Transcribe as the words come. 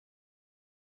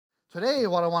Today,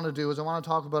 what I want to do is I want to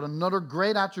talk about another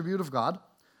great attribute of God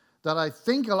that I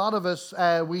think a lot of us,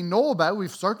 we know about.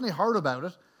 We've certainly heard about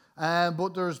it.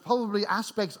 But there's probably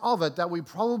aspects of it that we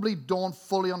probably don't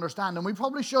fully understand, and we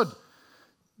probably should.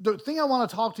 The thing I want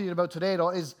to talk to you about today, though,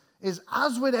 is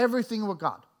as with everything with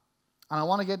God, and I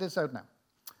want to get this out now.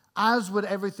 As with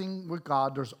everything with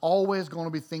God, there's always going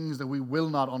to be things that we will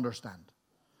not understand.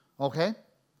 Okay?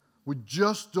 We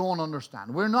just don't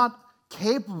understand. We're not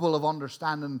capable of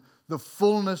understanding the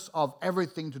fullness of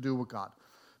everything to do with God.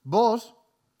 But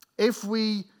if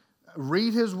we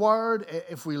read His Word,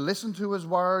 if we listen to His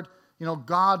Word,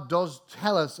 God does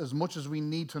tell us as much as we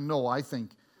need to know, I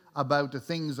think, about the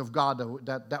things of God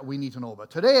that we need to know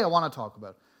about. Today I want to talk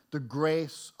about the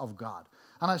grace of God.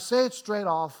 And I say it straight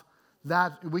off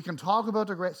that we can talk about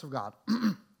the grace of God,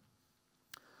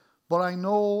 but I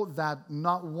know that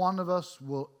not one of us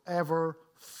will ever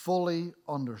fully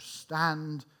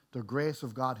understand the grace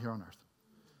of God here on earth.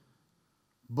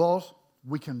 But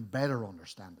we can better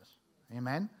understand it.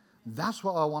 Amen? That's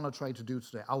what I want to try to do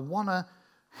today. I want to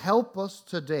help us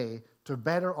today to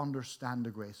better understand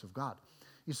the grace of God.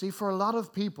 You see, for a lot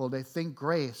of people, they think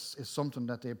grace is something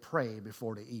that they pray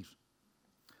before they eat.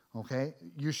 Okay?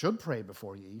 You should pray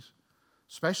before you eat,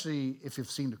 especially if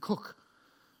you've seen the cook.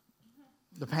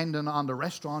 Depending on the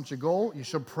restaurant you go, you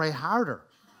should pray harder.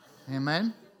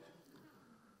 Amen?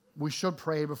 We should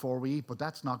pray before we eat, but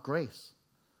that's not grace.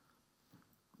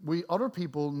 Other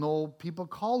people know people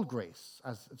called Grace,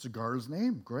 as it's a girl's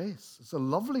name, Grace. It's a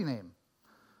lovely name.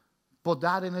 But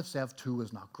that in itself, too,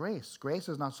 is not grace. Grace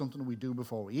is not something we do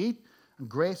before we eat. And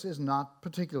grace is not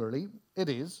particularly, it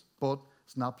is, but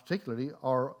it's not particularly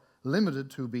or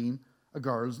limited to being a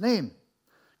girl's name.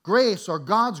 Grace, or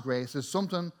God's grace, is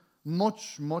something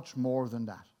much, much more than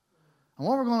that. And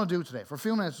what we're going to do today, for a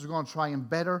few minutes, is we're going to try and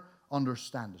better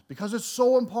understand it. Because it's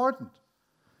so important.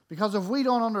 Because if we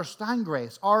don't understand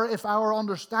grace, or if our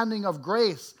understanding of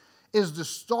grace is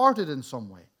distorted in some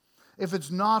way, if it's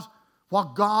not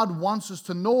what God wants us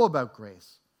to know about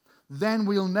grace, then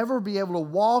we'll never be able to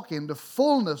walk in the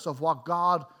fullness of what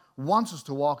God wants us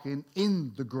to walk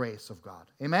in the grace of God.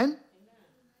 Amen? Amen.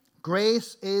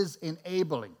 Grace is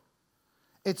enabling.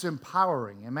 It's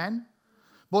empowering. Amen?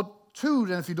 But two,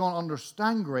 then if you don't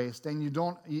understand grace, then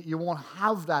you won't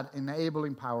have that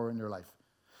enabling power in your life.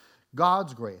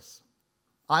 God's grace,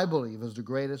 I believe, is the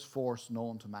greatest force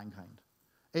known to mankind.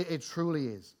 It truly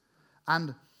is.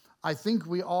 And I think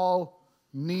we all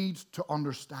need to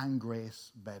understand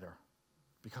grace better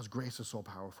because grace is so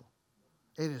powerful.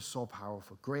 It is so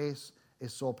powerful. Grace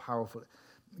is so powerful.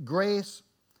 Grace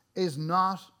is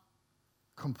not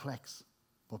complex,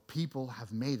 but people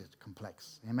have made it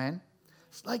complex. Amen?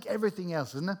 It's like everything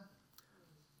else, isn't it?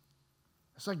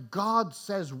 It's like God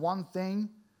says one thing,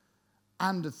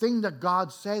 and the thing that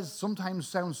God says sometimes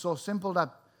sounds so simple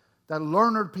that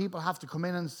learned people have to come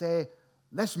in and say,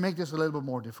 let's make this a little bit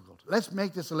more difficult. Let's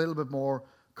make this a little bit more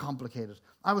complicated.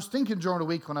 I was thinking during the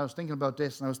week when I was thinking about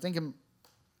this, and I was thinking,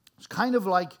 it's kind of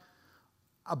like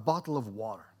a bottle of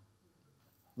water.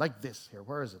 Like this here.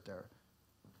 Where is it there?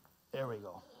 There we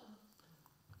go.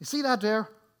 You see that there?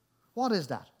 What is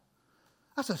that?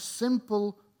 That's a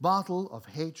simple bottle of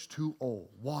H2O,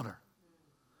 water.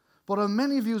 But how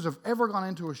many of you have ever gone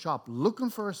into a shop looking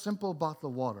for a simple bottle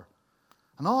of water,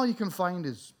 and all you can find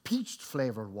is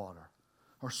peach-flavored water,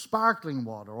 or sparkling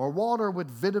water, or water with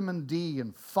vitamin D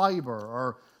and fiber,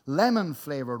 or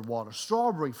lemon-flavored water,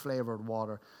 strawberry-flavored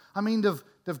water. I mean,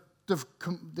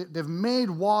 they've made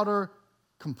water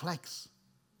complex.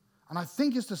 And I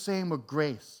think it's the same with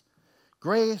grace.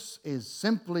 Grace is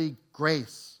simply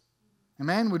grace.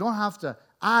 Amen? We don't have to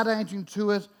add anything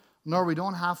to it, nor we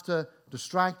don't have to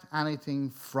distract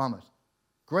anything from it.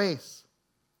 Grace,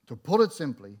 to put it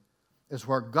simply, is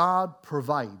where God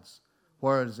provides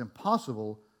where it is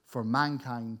impossible for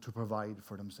mankind to provide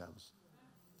for themselves.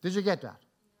 Did you get that?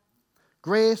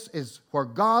 Grace is where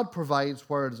God provides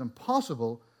where it is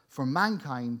impossible for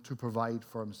mankind to provide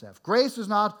for himself. Grace is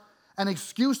not an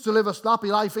excuse to live a sloppy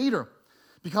life either.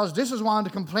 Because this is one of the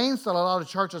complaints that a lot of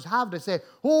churches have. They say,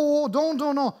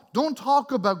 don't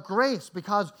talk about grace.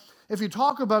 Because if you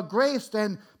talk about grace,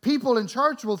 then people in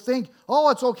church will think,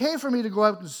 it's okay for me to go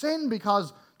out and sin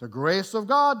because the grace of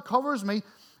God covers me.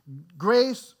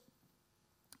 Grace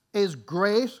is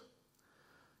great.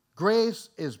 Grace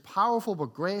is powerful,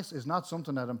 but grace is not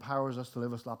something that empowers us to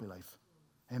live a sloppy life.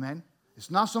 Amen?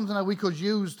 It's not something that we could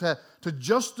use to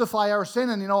justify our sin.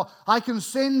 And, I can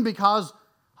sin because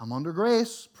I'm under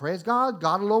grace. Praise God.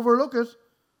 God will overlook it.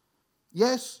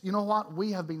 Yes, you know what?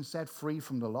 We have been set free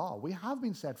from the law. We have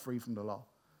been set free from the law.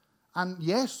 And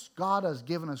yes, God has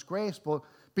given us grace, but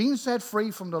being set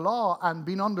free from the law and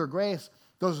being under grace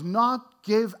does not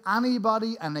give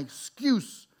anybody an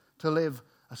excuse to live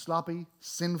a sloppy,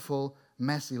 sinful,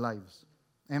 messy lives.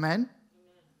 Amen?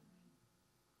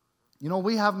 You know,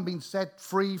 we haven't been set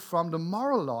free from the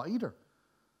moral law either.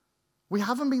 We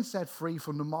haven't been set free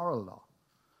from the moral law.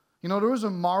 You know, there is a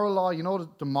moral law. You know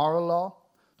the moral law?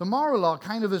 The moral law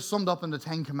kind of is summed up in the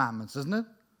Ten Commandments, isn't it?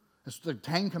 It's the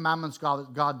Ten Commandments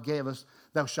God gave us.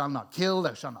 Thou shalt not kill,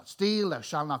 thou shalt not steal, thou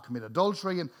shalt not commit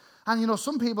adultery. And you know,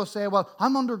 some people say, well,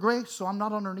 I'm under grace, so I'm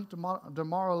not underneath the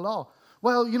moral law.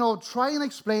 Well, you know, try and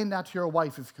explain that to your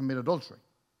wife if you commit adultery.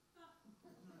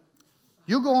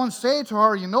 You go and say to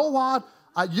her, you know what?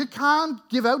 You can't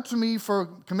give out to me for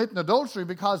committing adultery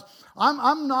because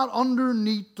I'm not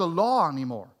underneath the law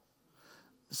anymore.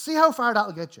 See how far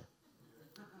that'll get you.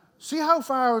 See how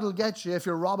far it'll get you if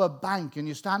you rob a bank and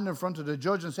you stand in front of the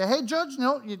judge and say, hey, judge,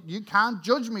 no, you can't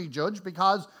judge me, judge,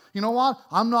 because, you know what?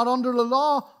 I'm not under the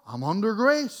law. I'm under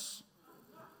grace.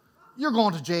 You're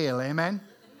going to jail, amen?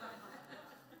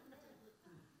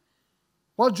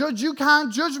 Well, judge, you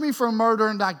can't judge me for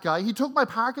murdering that guy. He took my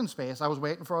parking space. I was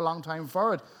waiting for a long time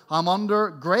for it. I'm under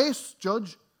grace,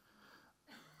 judge.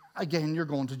 Again, you're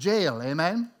going to jail,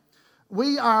 amen?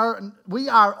 We are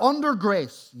under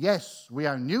grace. Yes, we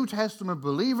are New Testament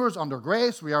believers under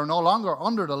grace. We are no longer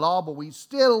under the law, but we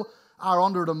still are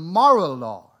under the moral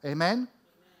law. Amen?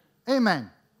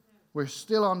 Amen. We're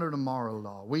still under the moral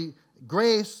law.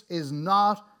 Grace is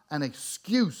not an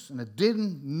excuse, and it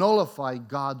didn't nullify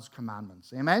God's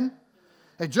commandments. Amen?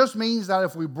 It just means that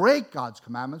if we break God's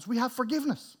commandments, we have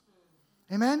forgiveness.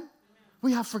 Amen?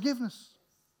 We have forgiveness.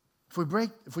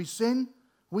 If we sin,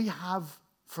 we have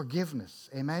forgiveness.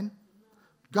 Amen?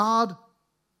 God's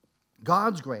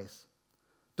grace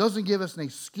doesn't give us an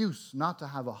excuse not to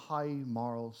have a high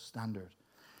moral standard.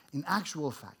 In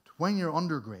actual fact, when you're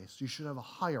under grace, you should have a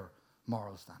higher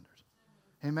moral standard.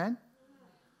 Amen?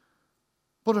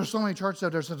 But there's so many churches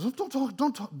out there that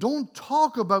say, don't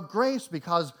talk about grace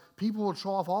because people will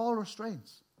throw off all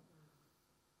restraints.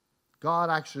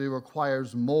 God actually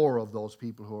requires more of those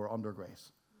people who are under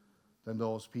grace than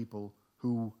those people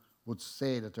who would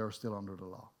say that they're still under the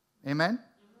law. Amen?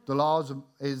 The law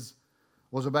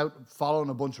was about following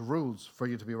a bunch of rules for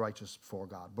you to be righteous before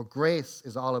God. But grace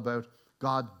is all about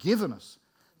God giving us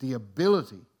the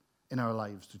ability in our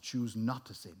lives to choose not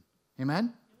to sin.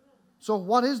 Amen? So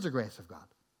what is the grace of God?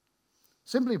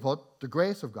 Simply put, the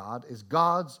grace of God is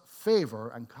God's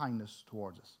favor and kindness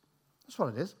towards us. That's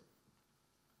what it is.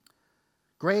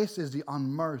 Grace is the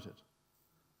unmerited,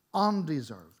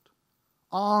 undeserved,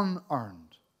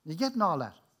 unearned. You getting all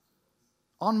that?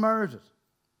 Unmerited,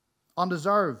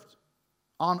 undeserved,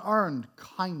 unearned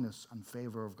kindness and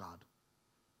favor of God.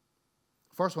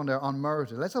 First one there,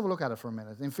 unmerited. Let's have a look at it for a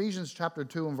minute. In Ephesians chapter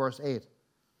 2 and verse 8,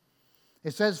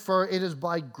 it says, for it is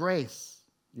by grace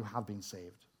you have been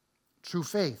saved, through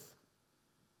faith.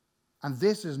 And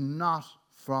this is not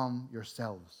from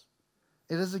yourselves.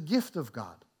 It is a gift of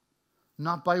God,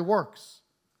 not by works,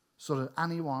 so that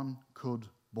anyone could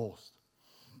boast.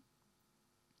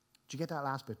 Did you get that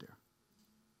last bit there?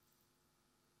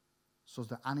 So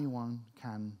that anyone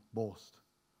can boast.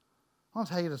 I'll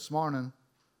tell you this morning,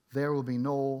 there will be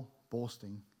no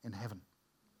boasting in heaven.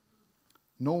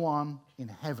 No one in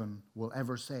heaven will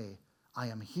ever say, I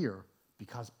am here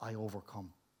because I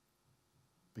overcome,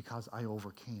 because I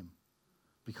overcame,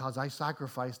 because I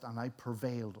sacrificed and I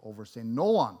prevailed over sin.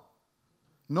 No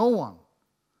one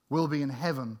will be in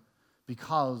heaven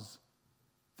because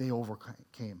they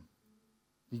overcame.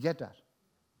 You get that?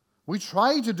 We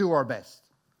try to do our best.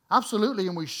 Absolutely,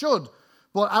 and we should.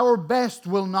 But our best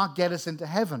will not get us into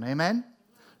heaven. Amen?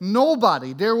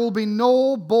 Nobody, there will be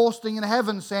no boasting in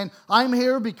heaven saying, I'm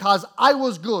here because I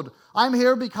was good. I'm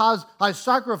here because I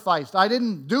sacrificed. I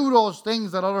didn't do those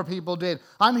things that other people did.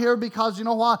 I'm here because, you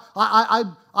know what,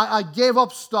 I gave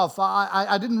up stuff.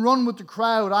 I didn't run with the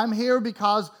crowd. I'm here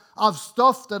because of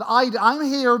stuff that I'm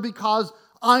here because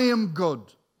I am good.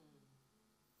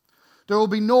 There will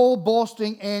be no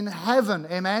boasting in heaven.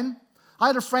 Amen? I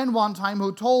had a friend one time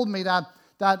who told me that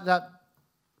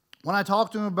when I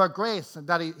talked to him about grace,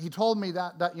 that he told me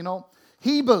that you know,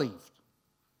 he believed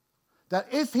that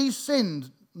if he sinned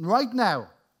right now,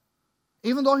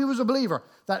 even though he was a believer,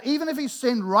 that even if he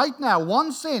sinned right now,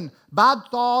 one sin, bad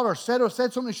thought or said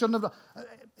something he shouldn't have done,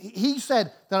 he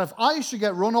said that if I should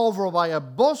get run over by a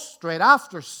bus straight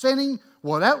after sinning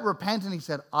without repenting, he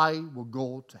said, I will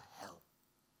go to hell.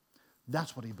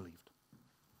 That's what he believed.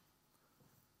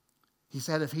 He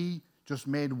said if he just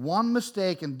made one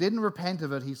mistake and didn't repent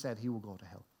of it, he said he will go to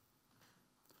hell.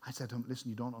 I said to him, listen,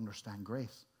 you don't understand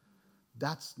grace.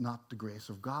 That's not the grace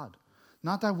of God.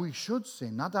 Not that we should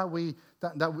sin, not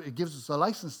that it gives us a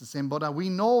license to sin, but that we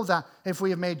know that if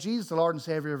we have made Jesus the Lord and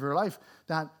Savior of your life,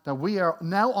 that we are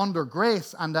now under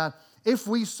grace, and that if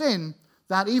we sin,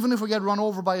 that even if we get run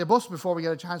over by a bus before we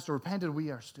get a chance to repent it, we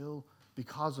are still,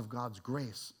 because of God's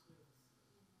grace,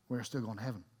 we're still going to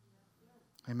heaven.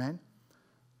 Amen?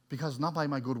 Because it's not by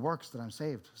my good works that I'm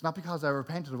saved. It's not because I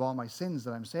repented of all my sins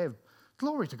that I'm saved.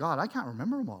 Glory to God, I can't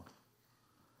remember them all.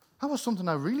 That was something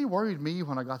that really worried me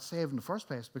when I got saved in the first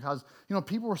place, because,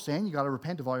 people were saying you got to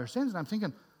repent of all your sins, and I'm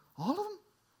thinking, all of them?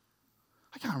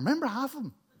 I can't remember half of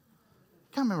them.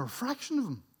 I can't remember a fraction of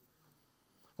them.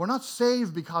 We're not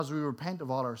saved because we repent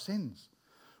of all our sins.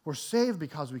 We're saved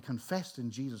because we confessed in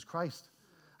Jesus Christ,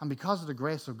 and because of the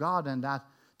grace of God, and that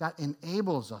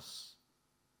enables us,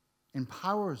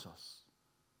 empowers us.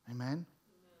 Amen?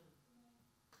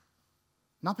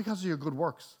 Not because of your good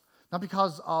works, not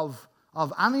because of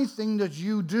anything that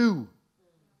you do.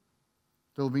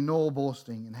 There will be no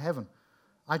boasting in heaven.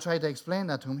 I tried to explain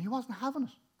that to him. He wasn't having it.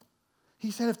 He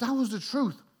said, if that was the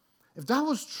truth, if that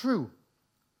was true,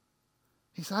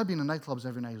 he said, I've been in nightclubs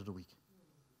every night of the week.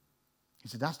 He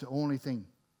said, that's the only thing.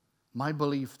 My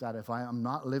belief that if I am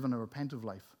not living a repentant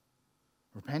life,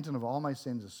 repenting of all my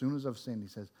sins as soon as I've sinned, he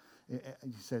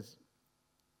says,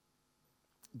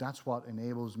 that's what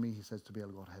enables me, he says, to be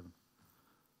able to go to heaven.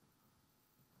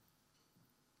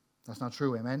 That's not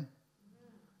true, amen?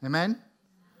 Amen?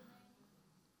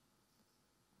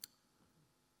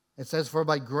 It says, for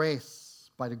by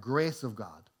grace, by the grace of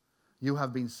God, you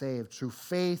have been saved through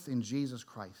faith in Jesus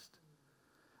Christ.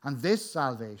 And this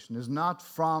salvation is not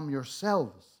from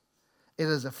yourselves. It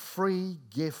is a free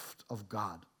gift of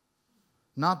God,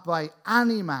 not by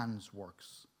any man's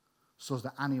works, so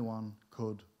that anyone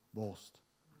could boast.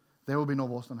 There will be no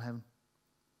boast in heaven.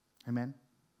 Amen?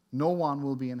 No one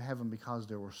will be in heaven because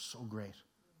they were so great,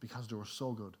 because they were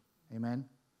so good. Amen?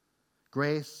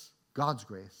 Grace, God's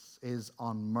grace, is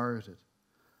unmerited.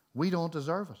 We don't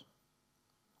deserve it.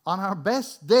 On our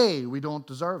best day, we don't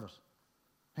deserve it.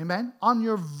 Amen? On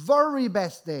your very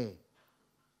best day,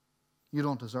 you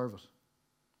don't deserve it.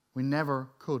 We never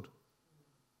could.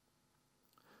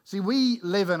 See, we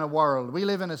live in a world, we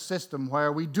live in a system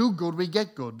where we do good, we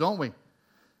get good, don't we?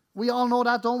 We all know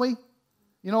that, don't we?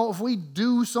 If we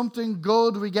do something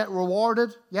good, we get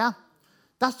rewarded, yeah?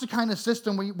 That's the kind of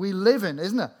system we live in,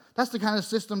 isn't it? That's the kind of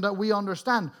system that we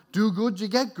understand. Do good, you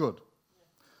get good.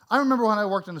 I remember when I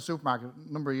worked in a supermarket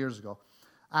a number of years ago,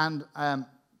 and I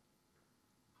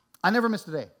never missed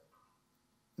a day.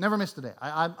 Never missed a day.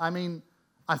 I mean,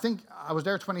 I think I was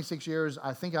there 26 years.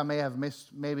 I think I may have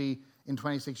missed maybe in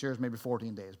 26 years, maybe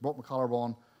 14 days. Broke my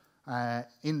collarbone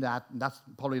in that. And that's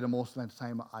probably the most amount of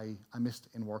time I missed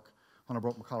in work when I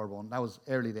broke my collarbone. That was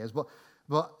early days. But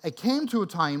it came to a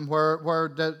time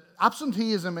where the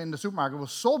absenteeism in the supermarket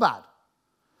was so bad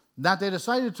that they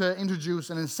decided to introduce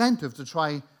an incentive to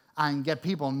try and get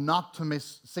people not to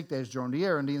miss sick days during the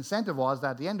year. And the incentive was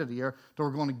that at the end of the year, they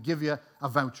were going to give you a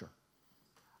voucher.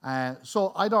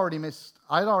 So I'd already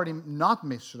not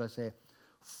missed,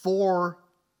 4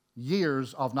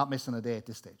 years of not missing a day at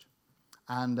this stage.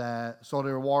 And so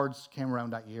the rewards came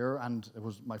around that year, and it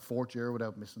was my 4th year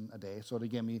without missing a day. So they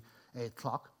gave me a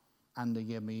clock, and they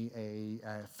gave me a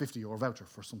 €50 voucher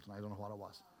for something. I don't know what it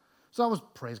was. So I was,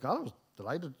 praise God, I was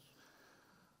delighted.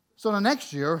 So the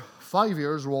next year, 5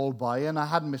 years rolled by, and I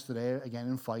hadn't missed a day again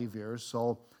in 5 years.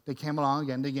 So they came along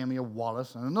again, they gave me a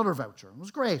wallet and another voucher. It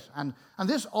was great. And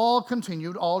this all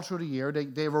continued all through the year.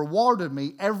 They rewarded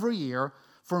me every year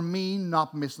for me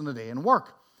not missing a day in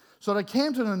work. So they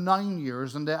came to the 9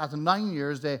 years, and at the 9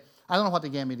 years, I don't know what they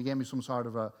gave me. They gave me some sort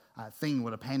of a thing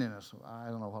with a pen in it. I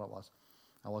don't know what it was.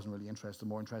 I wasn't really interested,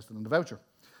 more interested in the voucher.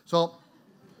 So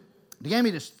they gave me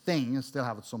this thing, and still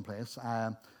have it someplace,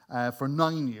 for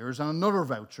 9 years, and another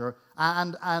voucher.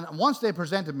 And once they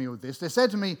presented me with this, they said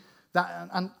to me that,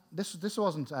 and this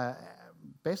wasn't,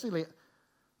 basically,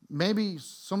 maybe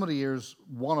some of the years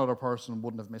one other person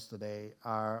wouldn't have missed a day,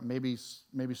 or maybe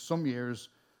some years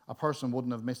a person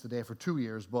wouldn't have missed a day for 2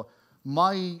 years, but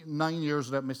my 9 years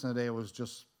without missing a day was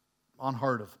just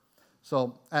unheard of.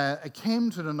 So it came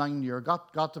to the 9th year,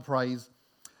 got the prize,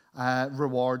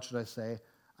 reward, should I say,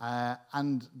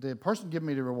 and the person giving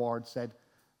me the reward said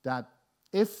that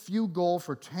if you go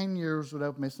for 10 years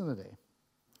without missing a day,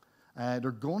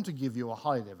 they're going to give you a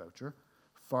holiday voucher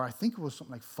for, I think it was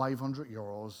something like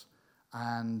 €500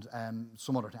 and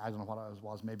some other thing. I don't know what it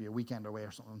was, maybe a weekend away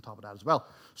or something on top of that as well.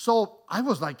 So I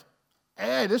was like,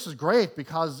 hey, this is great,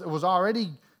 because it was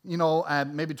already,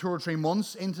 maybe 2 or 3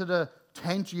 months into the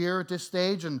 10th year at this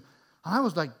stage, and I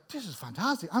was like, this is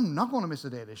fantastic. I'm not going to miss a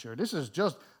day this year. This is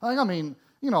just,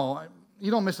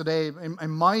 you don't miss a day,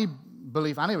 in my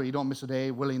belief anyway, you don't miss a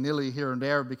day willy-nilly here and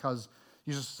there because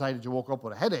you just decided you woke up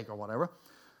with a headache or whatever.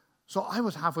 So I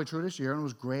was halfway through this year, and it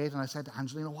was great, and I said to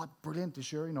Angela, you know what, brilliant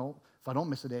this year, if I don't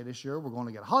miss a day this year, we're going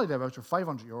to get a holiday voucher,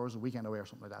 €500, a weekend away or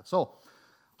something like that. So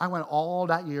I went all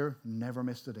that year, never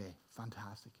missed a day.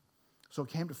 Fantastic. So it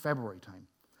came to February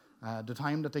time, the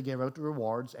time that they gave out the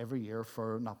rewards every year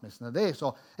for not missing a day.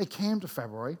 So it came to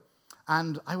February,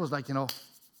 and I was like,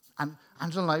 and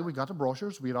Angela and I, we got the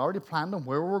brochures. We had already planned on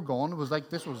where we were going. It was like,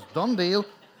 this was a done deal.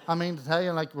 I mean, to tell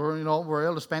you, like, we're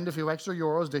able to spend a few extra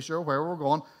euros this year where we're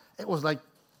going. It was like,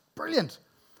 brilliant.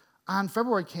 And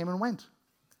February came and went.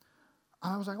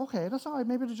 And I was like, okay, that's all right.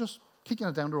 Maybe they're just kicking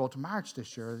it down the road to March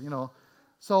this year,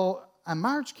 So, and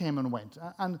March came and went.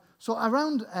 And so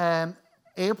around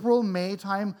April, May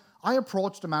time, I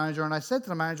approached the manager and I said to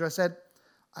the manager, I said,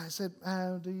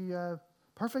 the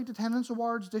Perfect Attendance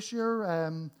Awards this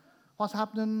year, what's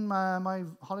happening, my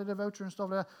holiday voucher and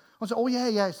stuff like that. I said, oh,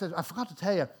 yeah. I said, I forgot to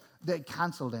tell you, they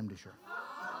cancelled them this year.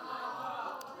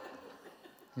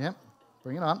 Yeah,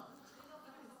 bring it on.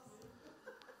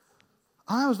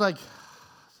 And I was like,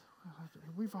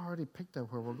 we've already picked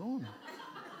out where we're going.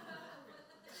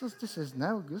 This is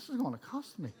going to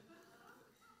cost me.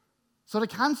 So they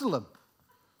cancelled them.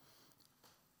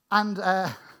 And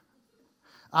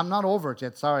I'm not over it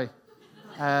yet, sorry.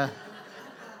 I'd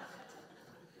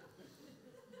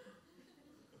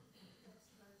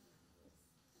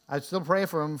still pray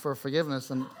for him for forgiveness.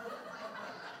 And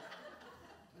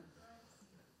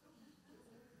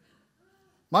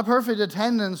my perfect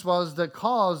attendance was the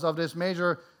cause of this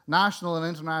major national and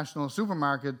international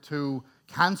supermarket to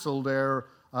cancel their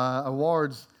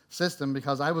awards system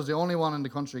because I was the only one in the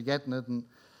country getting it. And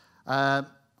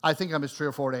I think I missed 3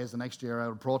 or 4 days the next year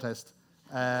out of protest.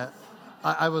 I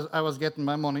was getting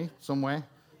my money some way.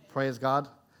 Praise God.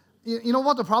 You know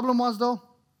what the problem was, though?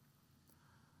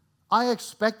 I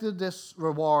expected this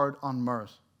reward on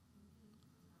merit.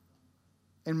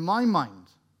 In my mind,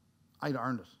 I'd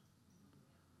earned it.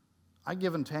 I'd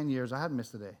given 10 years. I hadn't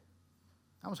missed a day.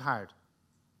 That was hard.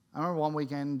 I remember one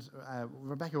weekend,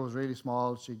 Rebecca was really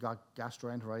small. She got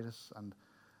gastroenteritis, and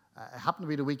it happened to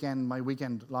be the weekend, my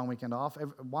long weekend off.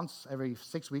 Once every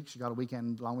 6 weeks, she got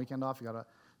a long weekend off. You got a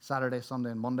Saturday,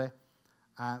 Sunday, and Monday.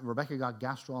 Rebecca got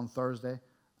gastro on Thursday.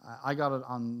 I got it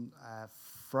on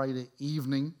Friday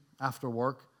evening after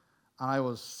work, and I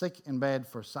was sick in bed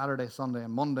for Saturday, Sunday,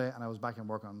 and Monday, and I was back in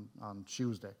work on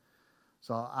Tuesday.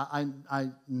 So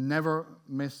I never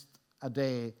missed a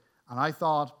day, and I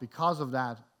thought because of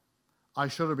that, I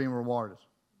should have been rewarded.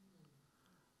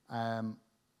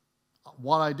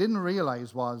 What I didn't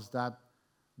realize was that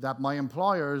my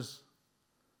employers,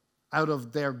 out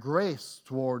of their grace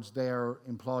towards their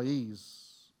employees,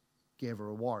 gave a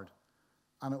reward.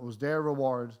 And it was their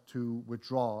reward to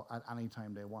withdraw at any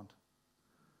time they want.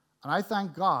 And I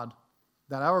thank God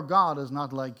that our God is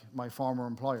not like my former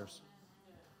employers.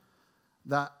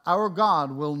 That our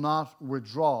God will not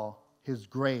withdraw his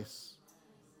grace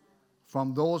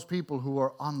from those people who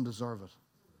are undeserved.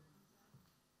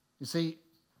 You see,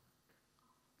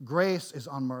 grace is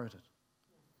unmerited.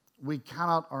 We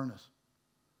cannot earn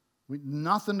it.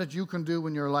 Nothing that you can do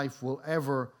in your life will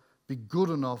ever be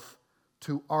good enough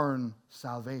to earn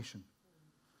salvation.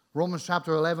 Romans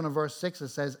chapter 11 and verse 6, it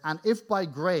says, and if by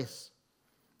grace,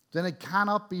 then it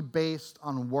cannot be based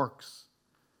on works.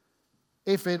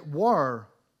 If it were,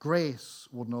 grace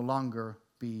would no longer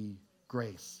be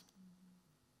grace.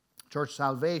 Church,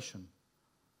 salvation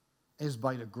is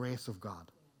by the grace of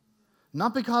God.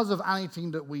 Not because of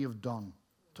anything that we have done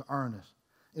to earn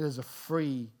it. It is a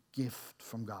free gift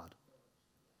from God.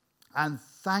 And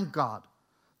thank God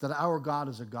that our God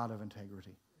is a God of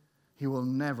integrity. He will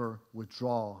never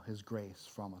withdraw his grace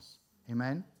from us.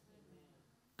 Amen?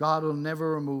 God will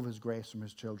never remove his grace from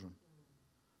his children.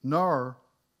 Nor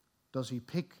does he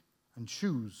pick and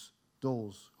choose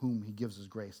those whom he gives his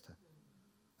grace to.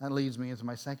 That leads me into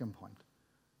my second point.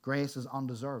 Grace is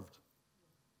undeserved.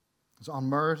 It's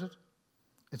unmerited.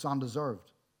 It's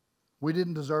undeserved. We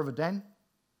didn't deserve it then,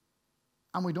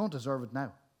 and we don't deserve it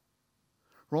now.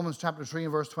 Romans chapter 3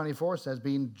 and verse 24 says,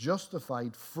 being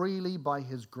justified freely by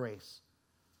his grace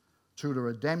through the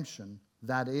redemption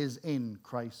that is in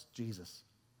Christ Jesus.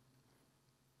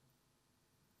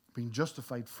 Being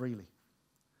justified freely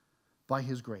by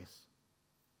his grace.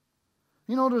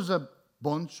 There's a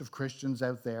bunch of Christians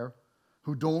out there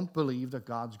who don't believe that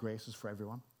God's grace is for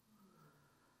everyone.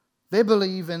 They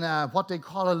believe in what they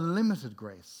call a limited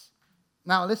grace.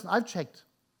 Now, listen, I've checked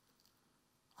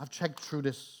through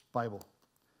this Bible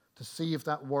to see if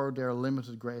that word there,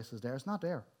 limited grace, is there. It's not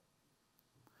there.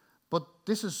 But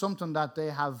this is something that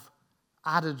they have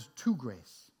added to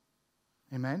grace.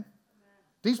 Amen?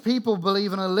 These people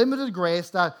believe in a limited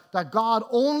grace that God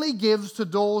only gives to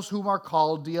those whom are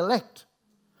called the elect.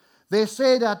 They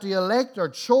say that the elect are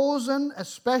chosen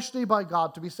especially by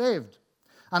God to be saved.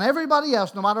 And everybody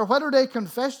else, no matter whether they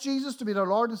confess Jesus to be their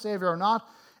Lord and Savior or not,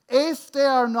 if they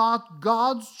are not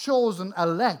God's chosen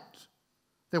elect,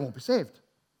 they won't be saved.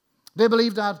 They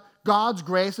believe that God's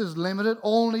grace is limited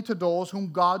only to those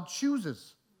whom God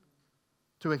chooses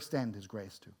to extend His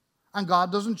grace to. And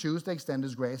God doesn't choose to extend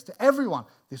His grace to everyone.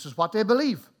 This is what they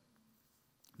believe.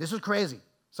 This is crazy.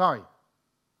 Sorry.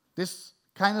 This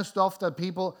kind of stuff that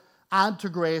people add to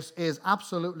grace is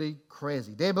absolutely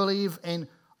crazy. They believe in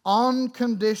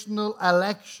unconditional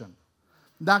election.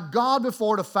 That God,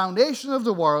 before the foundation of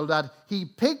the world, that He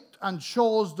picked and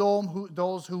chose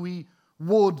those who He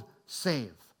would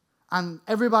save. And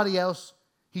everybody else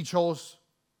He chose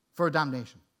for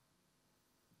damnation.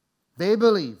 They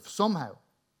believe somehow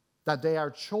that they are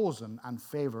chosen and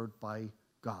favored by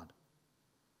God.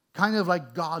 Kind of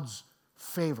like God's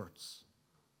favorites.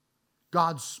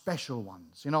 God's special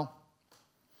ones, you know.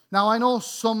 Now, I know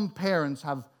some parents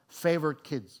have favorite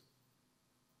kids.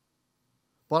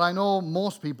 But I know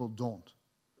most people don't.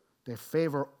 They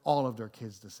favor all of their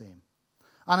kids the same.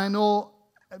 And I know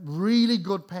really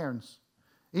good parents,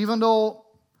 even though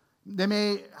they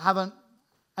may have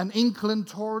an inkling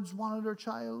towards one of their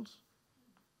child,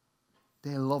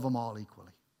 they love them all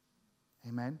equally.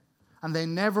 Amen? And they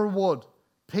never would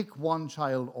pick one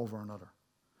child over another.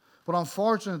 But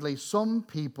unfortunately, some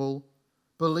people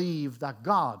believe that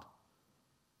God,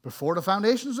 before the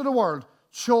foundations of the world,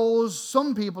 chose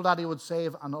some people that He would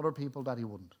save and other people that He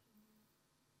wouldn't.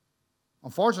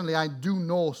 Unfortunately, I do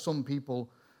know some people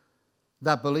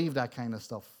that believe that kind of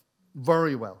stuff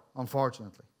very well,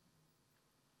 unfortunately.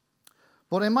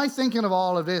 But in my thinking of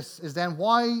all of this is then,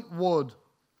 why would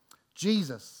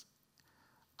Jesus,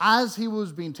 as He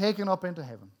was being taken up into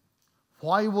heaven,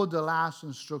 why would the last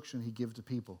instruction He give to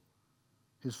people,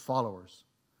 His followers,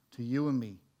 to you and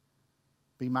me,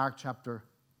 be Mark chapter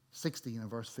 16 and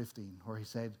verse 15, where He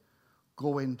said,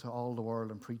 go into all the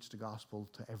world and preach the gospel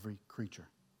to every creature.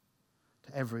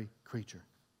 To every creature.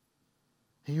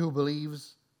 He who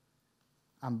believes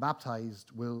and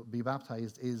baptized will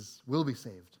be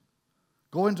saved.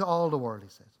 Go into all the world, He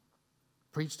said.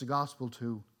 Preach the gospel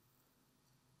to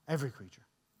every creature.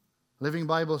 Living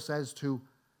Bible says to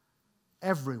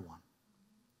everyone.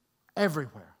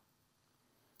 Everywhere.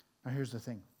 Now here's the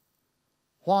thing.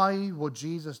 Why would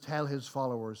Jesus tell His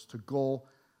followers to go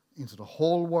into the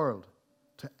whole world,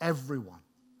 to everyone,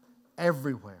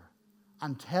 everywhere,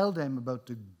 and tell them about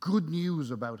the good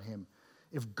news about Him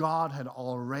if God had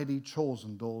already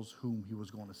chosen those whom He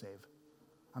was going to save?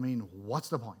 I mean, what's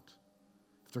the point?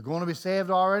 If they're going to be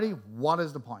saved already, what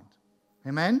is the point?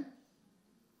 Amen?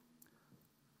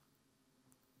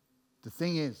 The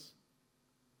thing is,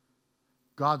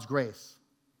 God's grace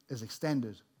is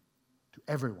extended to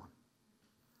everyone.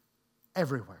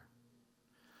 Everywhere.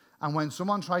 And when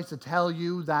someone tries to tell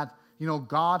you that,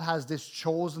 God has this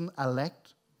chosen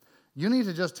elect, you need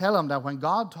to just tell them that when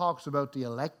God talks about the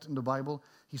elect in the Bible,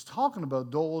 He's talking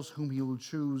about those whom He will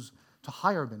choose to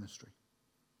higher ministry.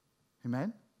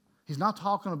 Amen? He's not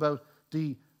talking about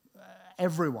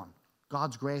everyone.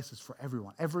 God's grace is for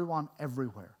everyone. Everyone,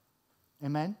 everywhere.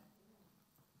 Amen?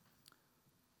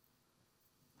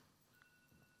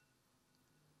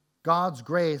 God's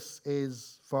grace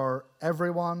is for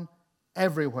everyone,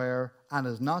 everywhere, and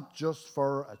is not just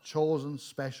for a chosen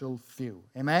special few.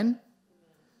 Amen?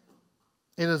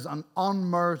 It is an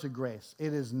unmerited grace.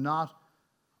 It is not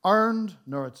earned,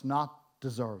 nor it's not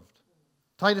deserved.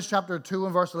 Titus chapter 2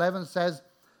 and verse 11 says,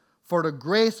 for the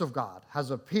grace of God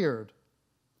has appeared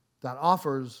that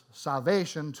offers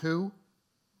salvation to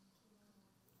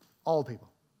all people.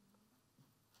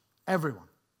 Everyone.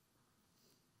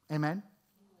 Amen?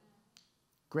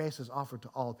 Grace is offered to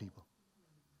all people.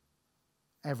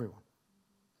 Everyone.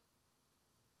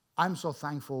 I'm so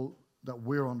thankful that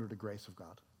we're under the grace of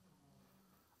God.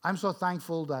 I'm so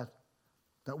thankful that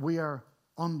we are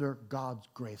under God's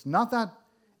grace. Not that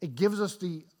it gives us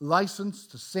the license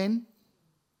to sin,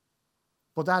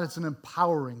 but that it's an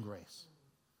empowering grace.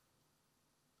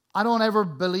 I don't ever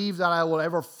believe that I will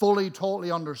ever fully,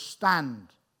 totally understand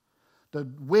the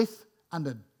width and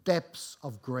the depths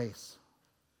of grace.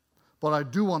 But I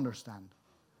do understand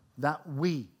that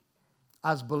we,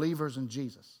 as believers in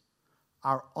Jesus,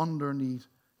 are underneath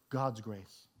God's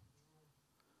grace.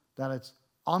 That it's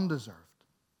undeserved.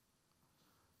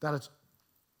 That it's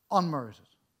unmerited.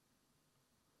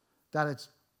 That it's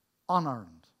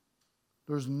unearned.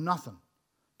 There's nothing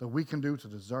that we can do to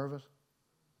deserve it.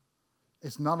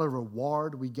 It's not a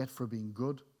reward we get for being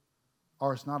good,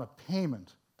 or it's not a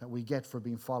payment that we get for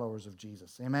being followers of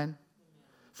Jesus. Amen?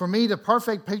 For me, the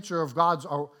perfect picture of God's,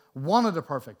 or one of the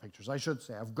perfect pictures, I should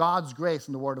say, of God's grace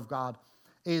in the Word of God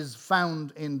is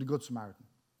found in the Good Samaritan.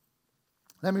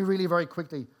 Let me really very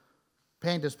quickly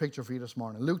paint this picture for you this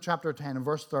morning. Luke chapter 10 and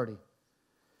verse 30.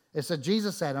 It said,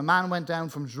 Jesus said, a man went down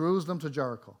from Jerusalem to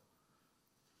Jericho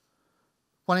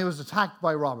when he was attacked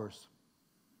by robbers.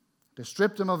 They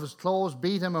stripped him of his clothes,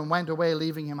 beat him, and went away,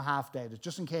 leaving him half dead.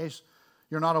 Just in case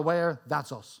you're not aware,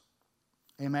 that's us.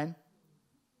 Amen?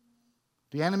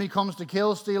 The enemy comes to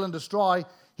kill, steal, and destroy.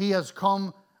 He has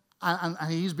come, and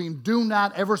he's been doing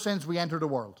that ever since we entered the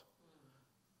world.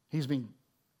 He's been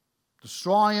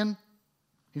destroying.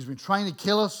 He's been trying to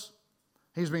kill us.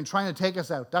 He's been trying to take us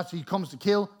out. He comes to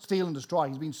kill, steal, and destroy.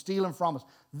 He's been stealing from us.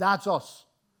 That's us.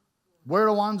 We're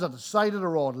the ones at the side of the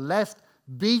road, left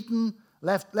beaten,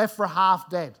 left for half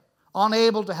dead,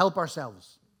 unable to help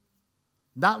ourselves.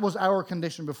 That was our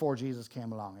condition before Jesus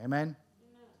came along. Amen?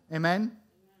 Amen?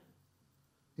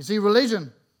 You see,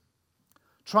 religion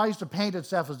tries to paint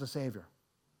itself as the Savior.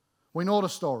 We know the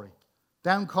story.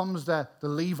 Down comes the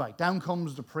Levite. Down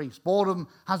comes the priest. Both of them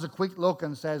has a quick look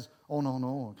and says, oh,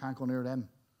 no, I can't go near them.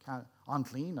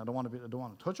 Unclean. I don't want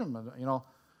to touch them. You know.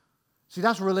 See,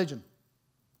 that's religion.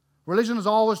 Religion is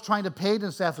always trying to paint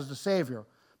itself as the Savior.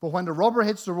 But when the rubber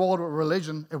hits the road with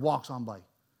religion, it walks on by.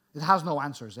 It has no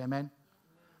answers. Amen?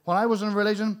 When I was in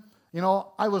religion,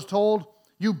 I was told,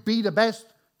 you be the best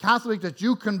Catholic that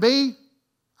you can be,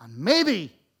 and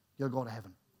maybe you'll go to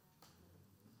heaven.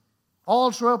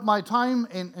 All throughout my time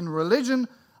in religion,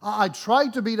 I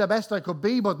tried to be the best I could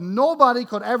be, but nobody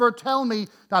could ever tell me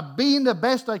that being the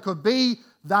best I could be,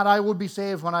 that I would be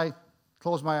saved when I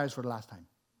closed my eyes for the last time.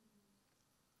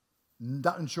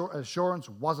 That assurance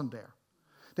wasn't there.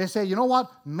 They say, you know what,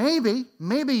 maybe,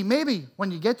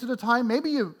 when you get to the time,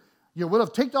 maybe you will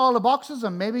have ticked all the boxes,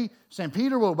 and maybe St.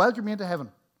 Peter will welcome you into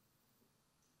heaven.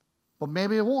 But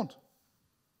maybe it won't.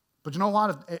 But you know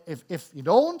what, if you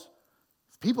don't,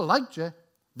 if people liked you,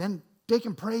 then they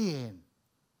can pray you in.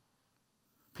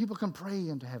 People can pray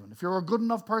you into heaven. If you're a good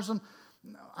enough person,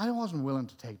 I wasn't willing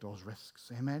to take those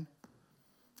risks. Amen?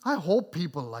 I hope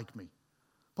people like me.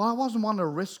 But I wasn't wanting to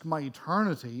risk my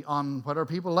eternity on whether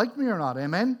people like me or not.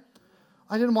 Amen?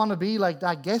 I didn't want to be like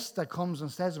that guest that comes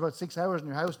and stays about 6 hours in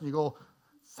your house and you go,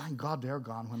 thank God they're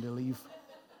gone when they leave.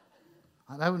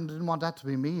 And I didn't want that to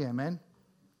be me. Amen?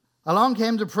 Along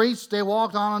came the priests. They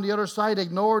walked on the other side,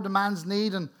 ignored the man's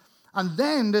need. And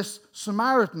then this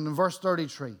Samaritan in verse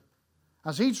 33,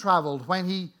 as he traveled, when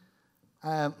he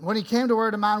came to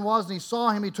where the man was and he saw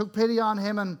him, he took pity on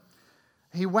him, and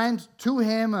he went to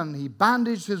him and he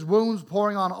bandaged his wounds,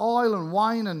 pouring on oil and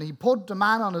wine, and he put the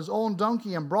man on his own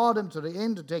donkey and brought him to the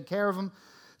inn to take care of him.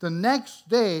 The next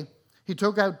day, he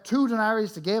took out 2 denarii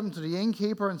to give him to the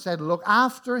innkeeper and said, look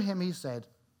after him, he said,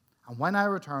 and when I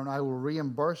return, I will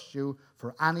reimburse you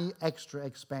for any extra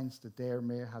expense that there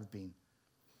may have been.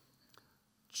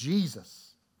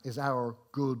 Jesus is our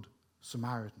good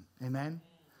Samaritan. Amen?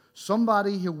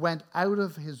 Somebody who went out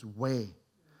of his way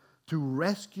to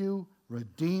rescue,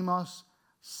 redeem us,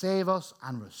 save us,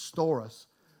 and restore us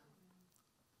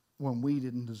when we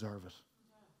didn't deserve it.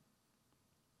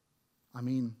 I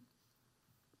mean,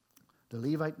 the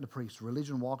Levite and the priest,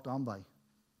 religion walked on by,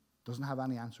 doesn't have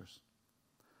any answers.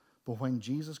 But when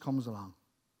Jesus comes along,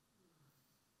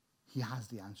 he has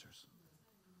the answers.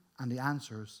 And the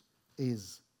answers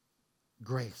is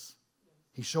grace.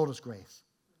 He showed us grace.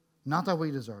 Not that we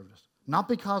deserved it. Not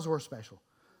because we're special,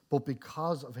 but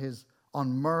because of his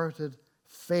unmerited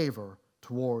favor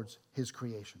towards his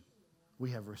creation. We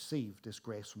have received this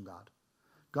grace from God.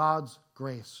 God's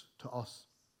grace to us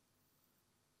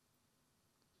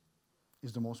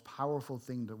is the most powerful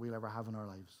thing that we'll ever have in our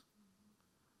lives.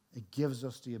 It gives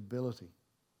us the ability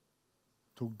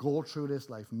to go through this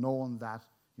life knowing that,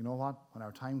 you know what, when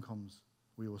our time comes,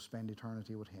 we will spend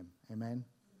eternity with him. Amen?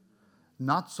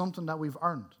 Not something that we've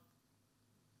earned.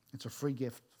 It's a free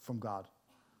gift from God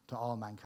to all mankind.